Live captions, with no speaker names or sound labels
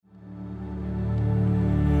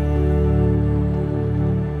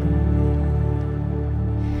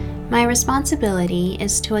responsibility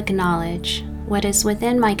is to acknowledge what is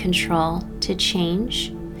within my control to change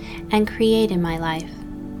and create in my life.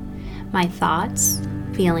 My thoughts,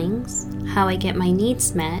 feelings, how I get my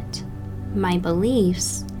needs met, my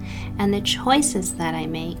beliefs, and the choices that I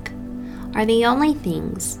make are the only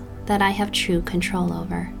things that I have true control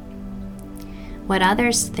over. What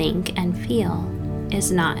others think and feel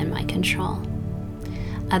is not in my control.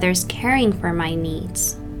 Others caring for my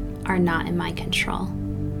needs are not in my control,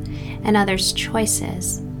 and others'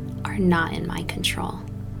 choices are not in my control.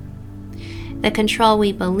 The control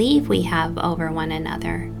we believe we have over one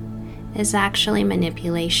another is actually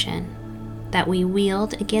manipulation that we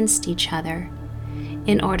wield against each other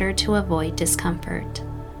in order to avoid discomfort.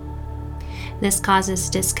 This causes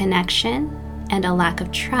disconnection and a lack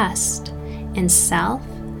of trust in self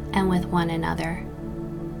and with one another.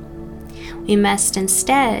 We must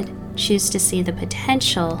instead choose to see the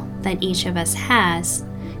potential that each of us has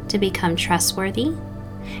to become trustworthy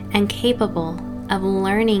and capable of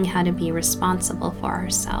learning how to be responsible for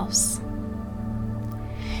ourselves.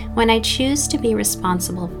 When I choose to be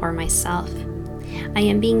responsible for myself, I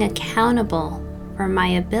am being accountable for my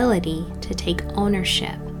ability to take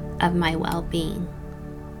ownership of my well-being.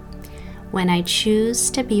 When I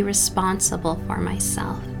choose to be responsible for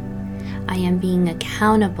myself, I am being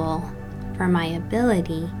accountable for my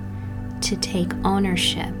ability to take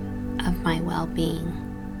ownership of my well-being.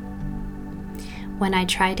 When I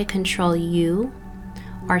try to control you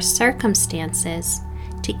or circumstances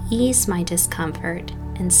to ease my discomfort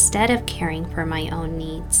instead of caring for my own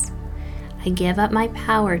needs, I give up my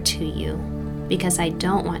power to you because I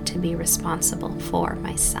don't want to be responsible for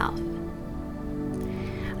myself.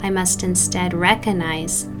 I must instead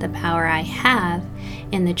recognize the power I have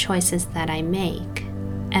in the choices that I make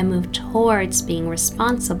and move towards being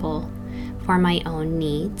responsible for my own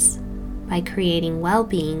needs by creating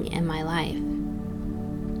well-being in my life.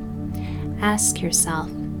 Ask yourself,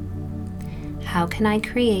 how can I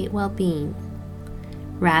create well-being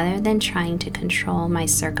rather than trying to control my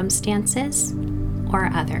circumstances or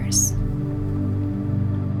others?